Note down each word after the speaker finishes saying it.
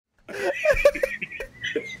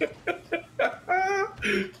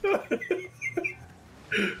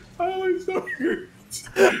Oh, it's so hurt.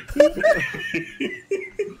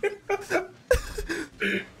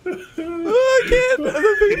 Oh, I can't.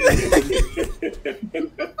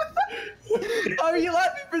 How are you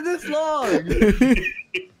laughing for this long?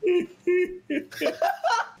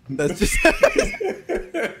 That's just.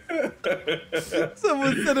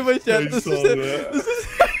 Someone said in my chat. This is it. This is.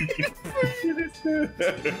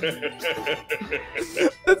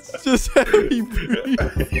 That's just how he breathes.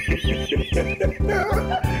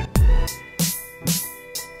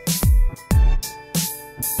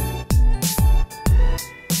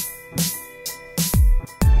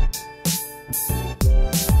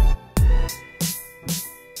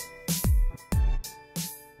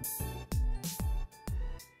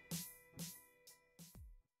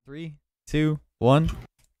 Three, two, one.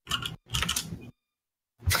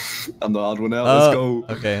 I'm the odd one out. Let's go.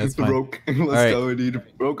 Okay, that's fine. Broke. Let's go, dude.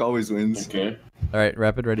 Broke always wins. Okay. All right,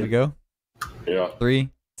 Rapid, ready to go? Yeah. 3,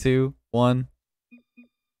 2, 1.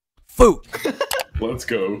 Foot. Let's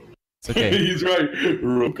go. It's okay. He's right.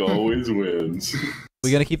 Rook always wins.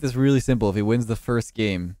 We gotta keep this really simple. If he wins the first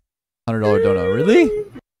game, $100 dono. Really?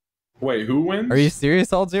 Wait, who wins? Are you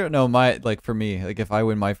serious? All zero? No, like for me, like if I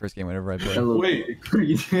win my first game whenever I play. Wait.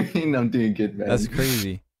 I'm doing good, man. That's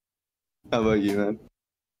crazy. How about you, man?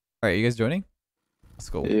 All right, you guys joining? Let's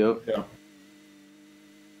go. Yep. Yeah.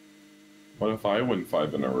 What if I win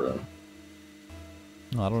 5 in a row?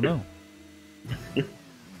 I don't know.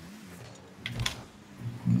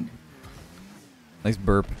 Nice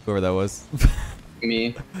burp, whoever that was.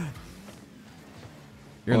 Me.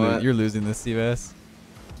 You're losing this, Seabass.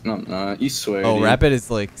 No, I'm not. You swear. Oh, dude. Rapid is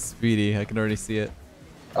like speedy. I can already see it.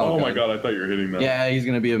 Oh my god, I thought you were hitting that. Yeah, he's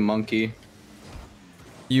gonna be a monkey.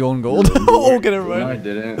 You own gold? Oh, get it No, I right.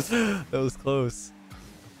 didn't. That was close.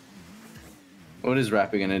 What is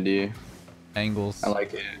Rapper gonna do? Angles. I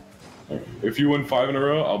like it. If you win 5 in a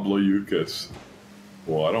row, I'll blow you a kiss.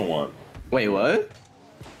 Well, I don't want. Wait, what?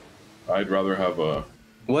 I'd rather have a.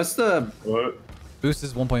 What's the? What? Boost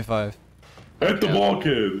is 1.5. Hit the ball,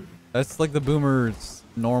 kid. That's like the boomers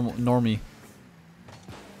normie.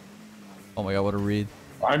 Oh my god, what a read.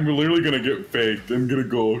 I'm literally gonna get faked. I'm gonna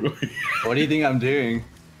go What do you think I'm doing?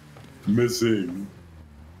 missing.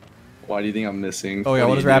 Why do you think I'm missing? Oh yeah,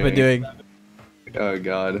 what is Rapid doing? Oh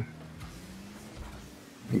god.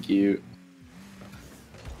 Thank you.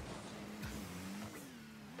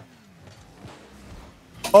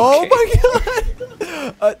 Oh my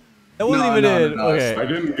god! That wasn't even in. No, Okay. I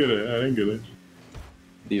didn't get it. I didn't get it.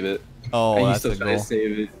 Leave it. Oh, And you that's still a try to goal.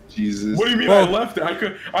 save it. Jesus. What do you mean Well, I left it? I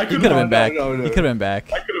could He have could have been back. no. He could have been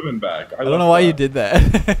back. I could have been back. I don't know why you did that.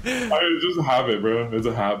 I just a habit, bro. It's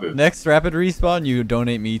a habit. Next Rapid respawn, you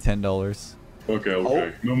donate me $10. Okay,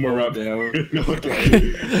 okay. No more rap. Damn.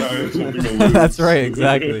 Okay. Now I have something to lose. That's right,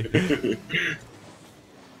 exactly.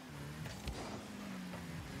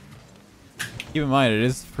 Keep in mind, it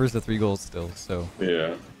is first to 3 goals still, so.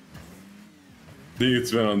 Yeah. I think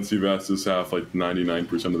it's been on Seabass's half like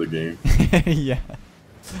 99% of the game. Yeah.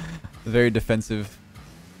 Very defensive.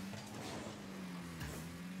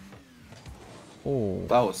 Oh.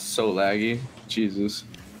 That was so laggy. Jesus.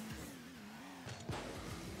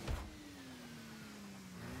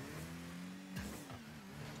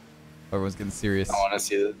 Everyone's getting serious. I want to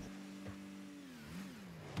see this.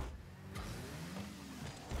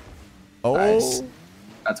 Oh. Nice.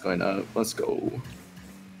 That's going up. Let's go.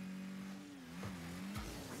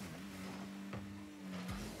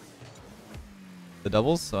 The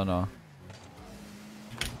doubles? Oh no.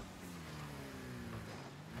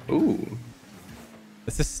 Ooh.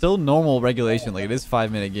 This is still normal regulation. Like, it is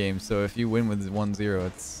 5-minute game, so if you win with 1-0,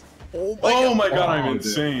 it's... Oh my god, I'm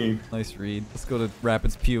insane. Nice read. Let's go to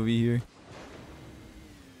Rapids POV here.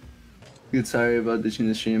 Good, sorry about ditching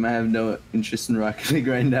the stream. I have no interest in Rocket League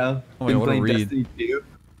right now. Oh my God, what a read. Destiny 2.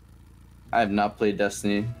 I have not played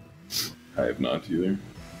Destiny. I have not either.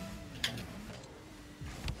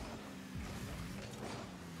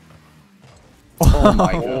 Oh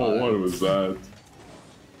my Oh, god. what was that?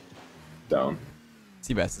 Down.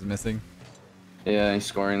 Seabass is missing. Yeah, he's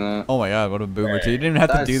scoring that. Oh my god, what a boomer too. You didn't even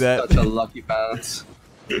have to do that. That's such a lucky bounce.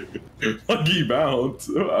 Lucky bounce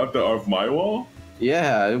off my wall?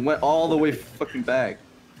 Yeah, it went all the way fucking back.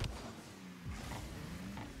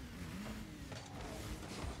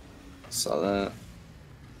 Saw that.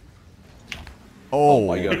 Oh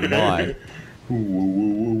my god, my. Whoa, whoa,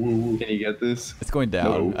 whoa, whoa, whoa. Can you get this? It's going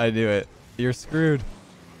down. No. I knew it. You're screwed.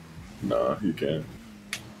 Nah, you can't.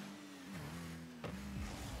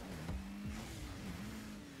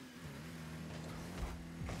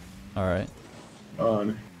 Alright.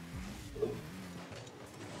 On.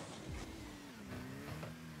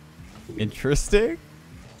 Interesting.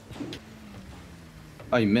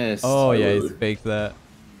 Oh, you missed. Oh yeah, really- he's faked that.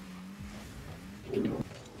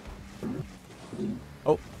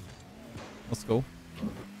 Oh, let's go.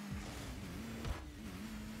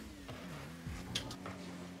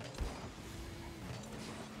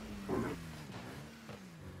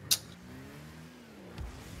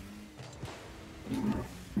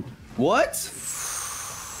 What?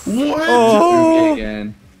 What? Oh,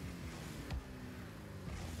 Again.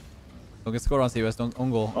 don't get scored on CBS. Don't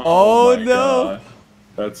own goal. Oh, Oh, my no. God.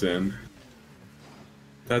 That's in.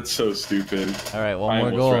 That's so stupid. All right, one I more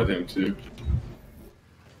almost goal. read him too.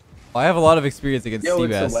 I have a lot of experience against Yo,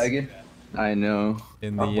 it's a CBS wagon. I know.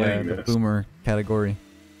 in I'm playing the this. boomer category.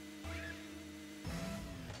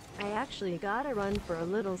 I actually gotta run for a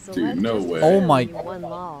little, so Dude, let's no just way. Oh my- do one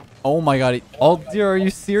law. Oh my god. Dude, are you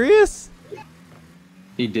serious?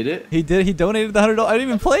 He did it? He did. He donated the $100. I didn't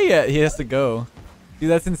even play yet. He has to go. Dude,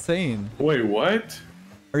 that's insane. Wait, what?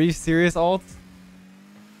 Are you serious, Alt?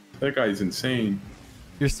 That guy's insane.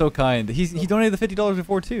 You're so kind. He donated the $50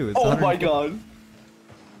 before too. It's Oh my 150. god.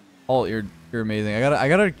 Alt, you're amazing. I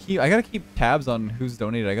gotta keep tabs on who's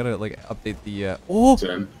donated. I gotta like update the oh, It's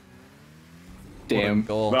in. Damn.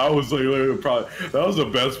 goal. That was like literally probably that was the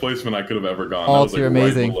best placement I could have ever gone. Oh, That was, like, you're right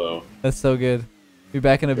amazing. below. That's so good. Be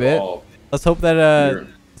back in a bit. Oh, Let's hope that You're-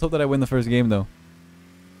 let's hope that I win the first game though.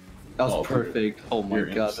 That was Oh, perfect. Oh my you're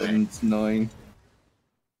god, insane. that's annoying.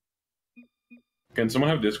 Can someone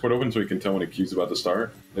have Discord open so we can tell when a queue's about to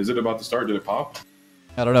start? Is it about to start? Did it pop?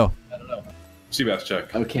 I don't know. Seabass,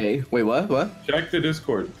 check. Okay. Wait, what? What? Check the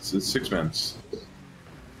Discord. It's 6 months.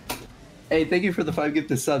 Hey, thank you for the 5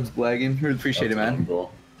 gifted subs, Wagon. Really appreciate it, man.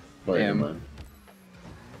 Cool. Oh, yeah, Damn. man.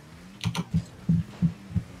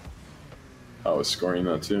 I was scoring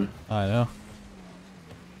that too. I know.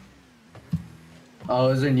 Oh,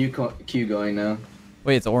 there's a new queue going now.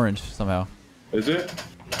 Wait, it's orange somehow. Is it?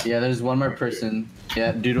 Yeah, there's one more person.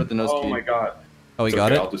 Yeah, dude with the nose Oh queue. my god. Oh, we It's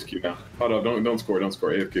got okay, it. I'll just queue now. Hold on, don't score,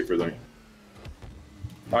 AFK for a second.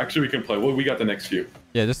 Actually, we can play. Well, we got the next queue.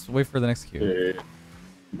 Yeah, just wait for the next queue. Yeah.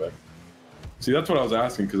 Back. See, that's what I was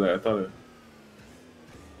asking because I thought it.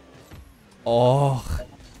 Oh.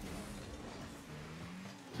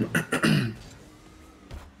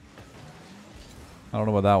 I don't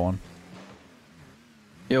know about that one.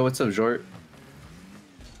 Yo, what's up, Jort?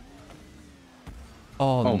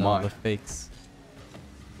 Oh, Oh no, my. the fakes.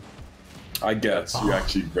 I guess you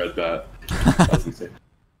actually read that. That's insane.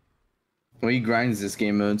 Well, he grinds this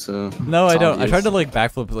game mode, so. No, I it's don't. I tried obvious. to like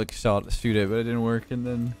backflip, like shoot it, but it didn't work, and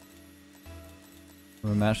then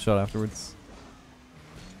that shot afterwards.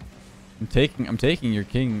 I'm taking your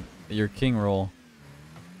king roll.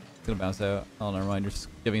 It's gonna bounce out. Oh, never mind. You're just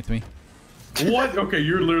giving it to me. What? Okay,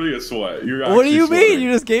 you're literally a sweat. You're What do actually you mean? sweating.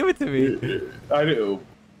 You just gave it to me. I do.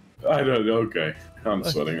 I don't. Okay, I'm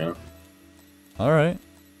sweating now. All right.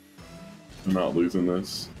 I'm not losing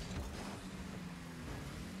this.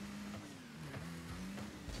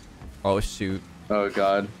 Oh shoot. Oh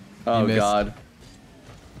god. Oh missed. god.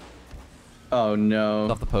 Oh no.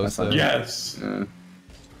 It's off the post, That's not- though. Yes.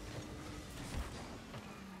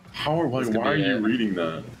 How are That's like? gonna Why are be you it. reading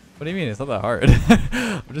that? What do you mean? It's not that hard.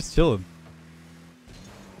 I'm just chilling.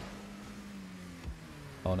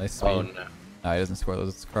 Oh, nice speed. Oh no. Nah, he doesn't score those.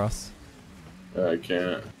 It's cross. I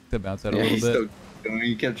can't. To bounce out Yeah, a he's little bit. still going.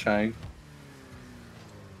 He kept trying.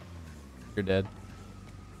 You're dead.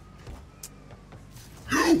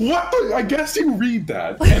 What? I guess you read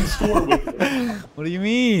that and score with it. What do you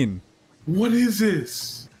mean? What is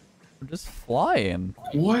this? We're just flying.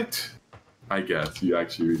 What? I guess you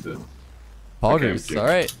actually read that. Poggers. Okay. All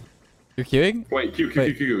right. You're queuing? Wait,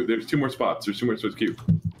 Q. There's 2 more spots. There's 2 more spots. Q.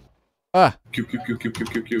 Ah. Q.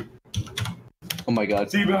 Oh my god.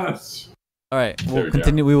 Seabass. All right. There We'll we go.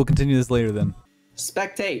 continue. We will continue this later then.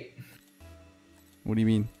 Spectate. What do you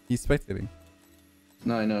mean? He's spectating.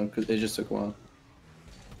 No, I know, because it just took a while.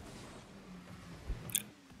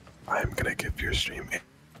 I'm gonna give your stream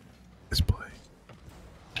display.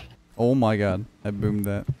 Oh my god. I boomed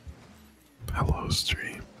that. Hello,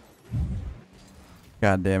 stream.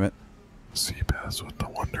 God damn it. Seabass with the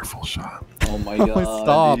wonderful shot. Oh my god.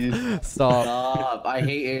 Stop. Dude. Stop. Stop. I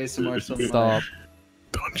hate ASMR so much. Stop.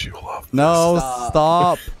 Don't you love No,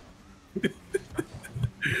 Stop. stop.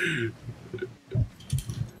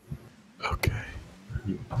 Okay.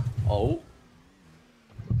 Oh.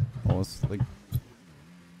 Oh, it's like.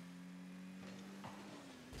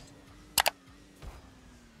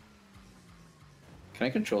 Can I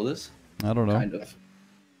control this? I don't know. Kind of.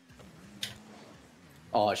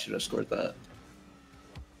 Oh, I should have scored that.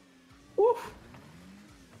 Woo.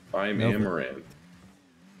 I'm Nope. Amaranth.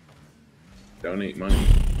 Donate money.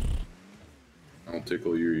 I'll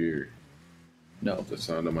tickle your ear. No. The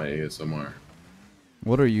sound of my ASMR.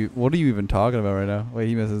 What are you even talking about right now? Wait,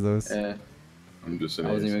 he misses those. I'm just an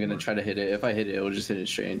I wasn't even ASMR. gonna try to hit it. If I hit it, it will just hit it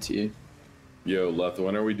straight into you. Yo, Leth,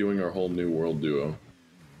 when are we doing our whole new world duo?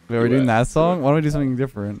 Wait, we're doing Duet. that song? Why don't we do something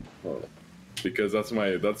different? Oh, because that's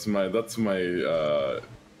my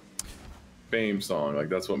fame song. Like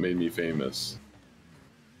that's what made me famous.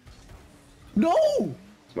 No!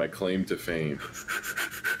 It's my claim to fame.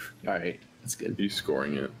 Alright, that's good. He's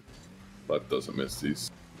scoring it. Leth doesn't miss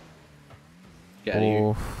these. Get out of here.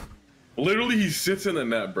 Oh, Literally, he sits in the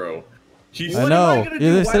net, bro. He's I know. What am I gonna Yeah,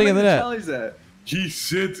 do? they're Why sitting am in I the gonna net. challenge that? He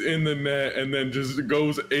sits in the net and then just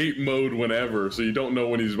goes ape mode whenever, so you don't know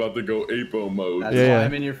when he's about to go apo mode. That's Yeah. why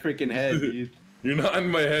I'm in your freaking head, dude. You're not in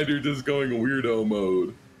my head, you're just going weirdo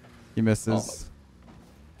mode. he misses.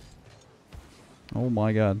 Oh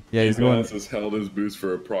my god. Yeah, he's Glass going. has held his boost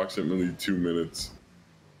for approximately 2 minutes.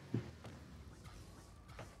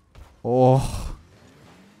 Oh.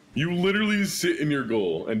 You literally sit in your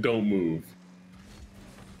goal and don't move.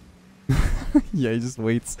 Yeah, he just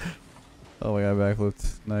waits. Oh my god,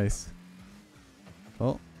 backflipped. Nice.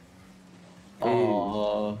 Oh,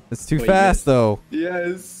 Aww. it's too Wait, fast yes. though.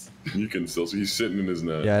 Yes. You can still see he's sitting in his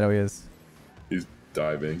net. Yeah, I know he is. He's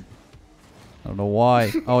diving. I don't know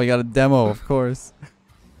why. Oh, he got a demo, of course.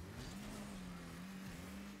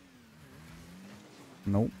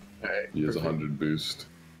 Nope. Alright. He has 100 boost.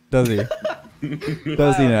 Does he?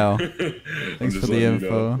 Does he now? I'm Thanks just for the letting you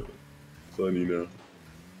info. know. Just letting you know.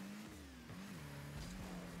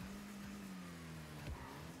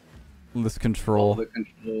 This All control. the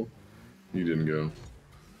control. He didn't go.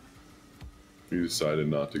 He decided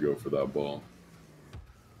not to go for that ball.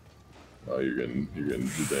 Oh, you're getting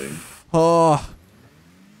bang. Oh.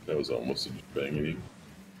 That was almost a banging.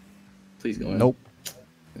 Please go in. Nope.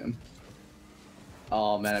 Damn.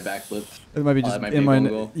 Oh man, I backflipped. It might be Oh, just that might be in a my.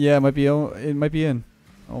 goal. Yeah, it might be. It might be in.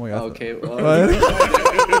 Oh my god. Okay. What?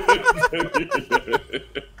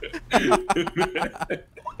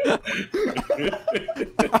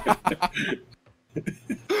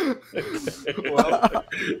 Well.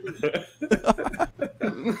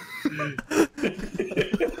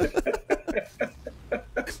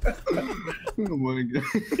 Oh my god.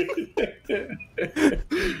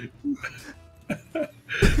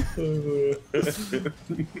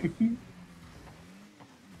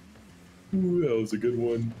 Ooh, that was a good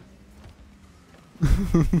one.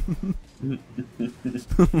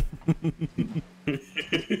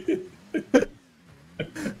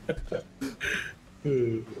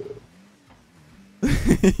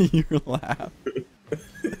 You laugh.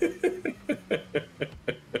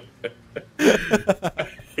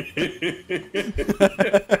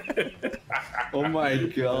 Oh my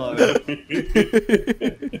god.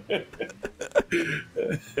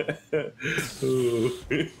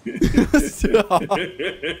 Stop.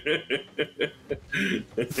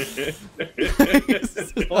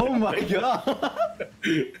 Oh my god.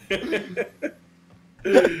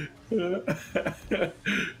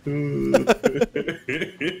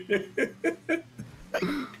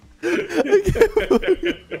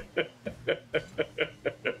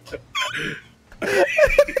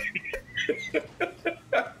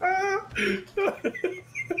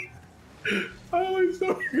 Oh, it's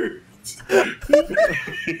so good.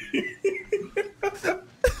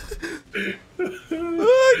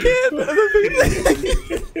 I can't.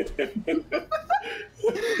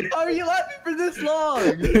 How are you laughing for this long?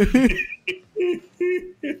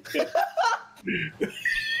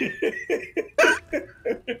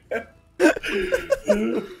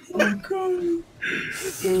 I'm crying.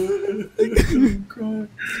 I'm crying.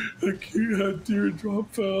 A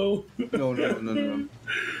teardrop fell. No.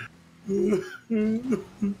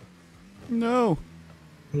 No.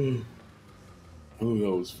 Oh,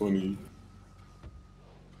 that was funny.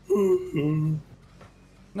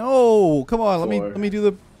 No. Come on. Let Four. me do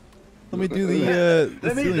the. Let me do the.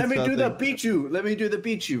 Let me ceiling do spot the thing. beat you. Let me do the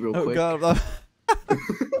beat you real Oh quick. god.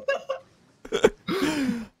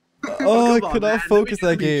 Oh, I Come on, could man. not Let focus me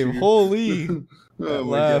that beat game. you. Holy. Oh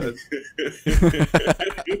my laugh.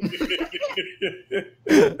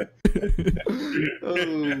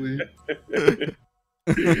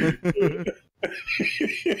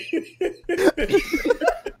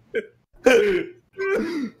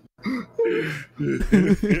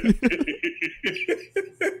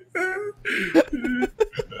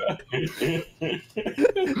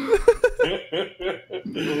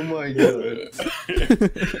 Oh my god.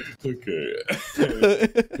 Okay.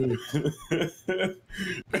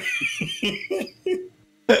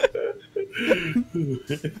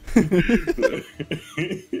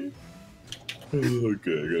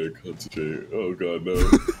 Okay, I gotta concentrate. Oh god, no.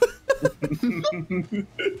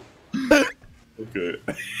 Okay.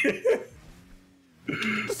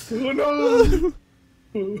 Oh no!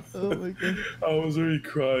 Oh my god. I was already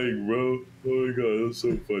crying, bro. Oh my god, that was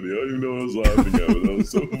so funny. I don't even know what I was laughing at, but that was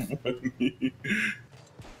so funny.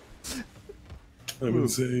 I'm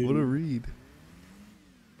insane. What a read.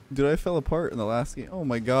 Dude, I fell apart in the last game. Oh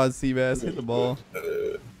my god, Seabass, hit the ball.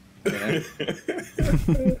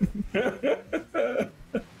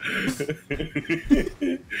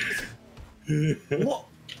 What?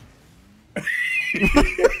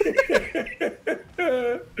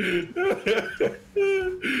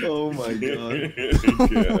 Oh my god. Oh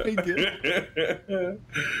my god.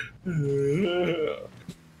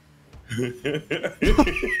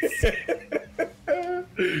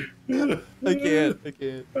 I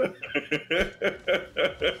can't.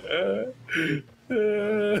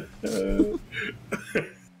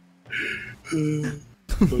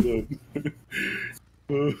 Hold on.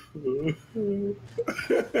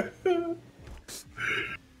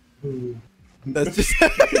 That's just.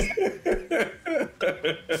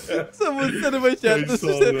 Someone said in my chat, I this saw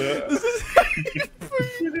is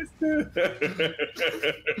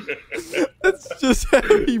That's just how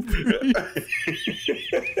he breathes.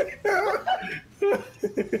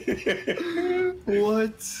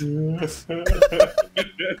 What?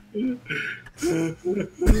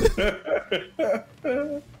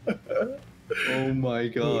 Oh my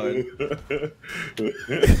god.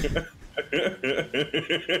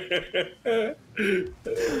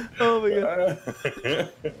 Oh my god.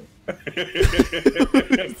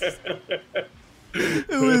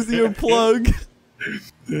 Who is your plug?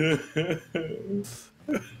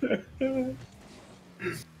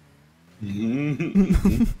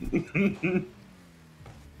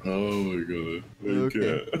 Oh my god.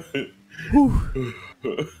 Okay.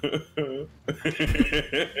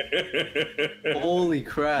 Holy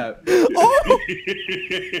crap. Oh!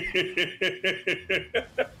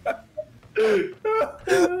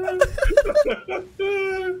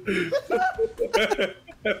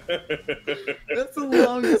 That's the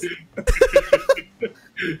longest.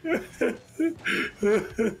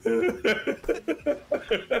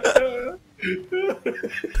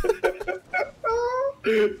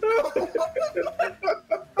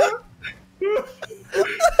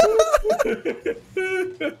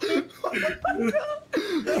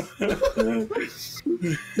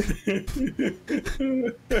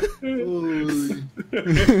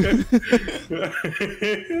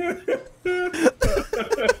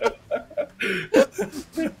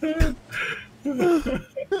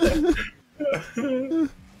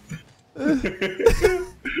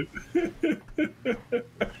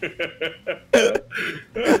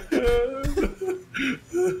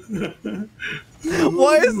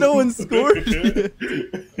 Why has no one scored yet?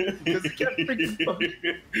 Because he kept freaking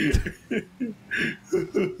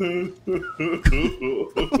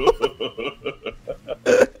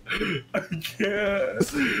I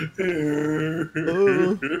can't.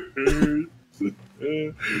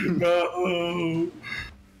 No.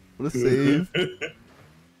 What a save.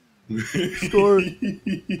 Score.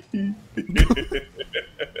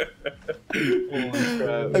 Holy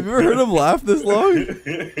crap. Have you ever heard him laugh this long?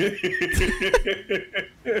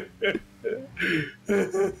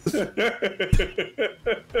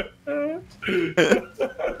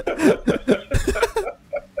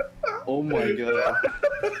 Oh my god.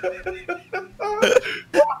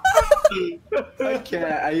 I can't.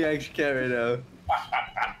 I actually can't right now.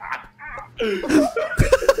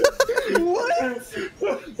 What?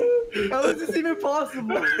 How is this even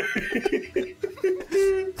possible?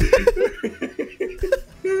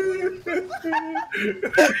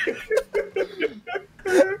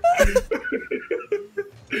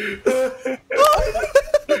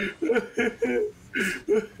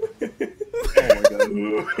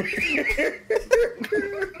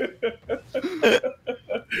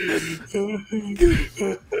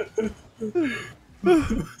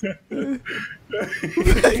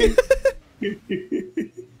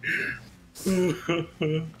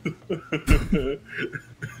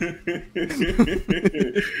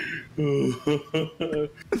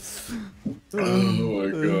 Oh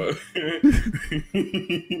my god.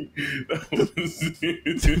 That was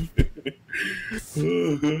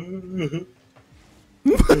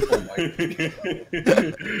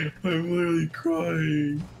I'm literally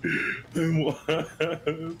crying. I'm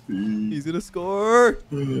happy. He's gonna score.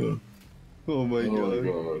 Oh my god.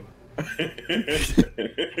 God.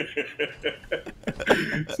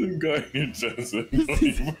 Some guy in Jensen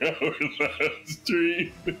 24 hours last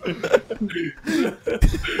stream. I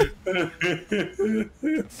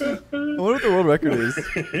wonder what the world world record is.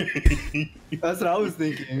 That's what I was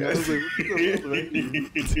thinking. I was like, what's the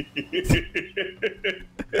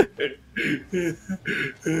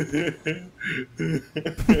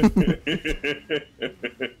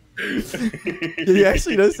Yeah, he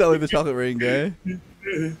actually does sound like the chocolate rain guy.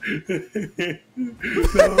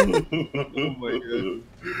 Oh my god.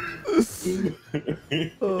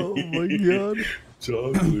 Oh my god.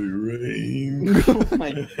 Chocolate rain. Oh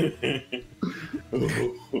my god.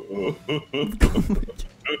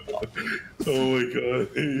 Oh my god.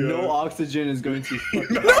 Yeah. No oxygen is going to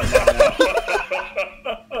fucking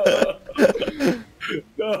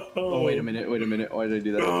No. Oh, wait a minute. Why did I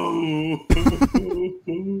do that? No.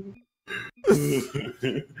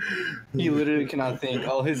 He literally cannot think.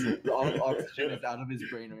 All oxygen is out of his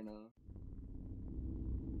brain right now.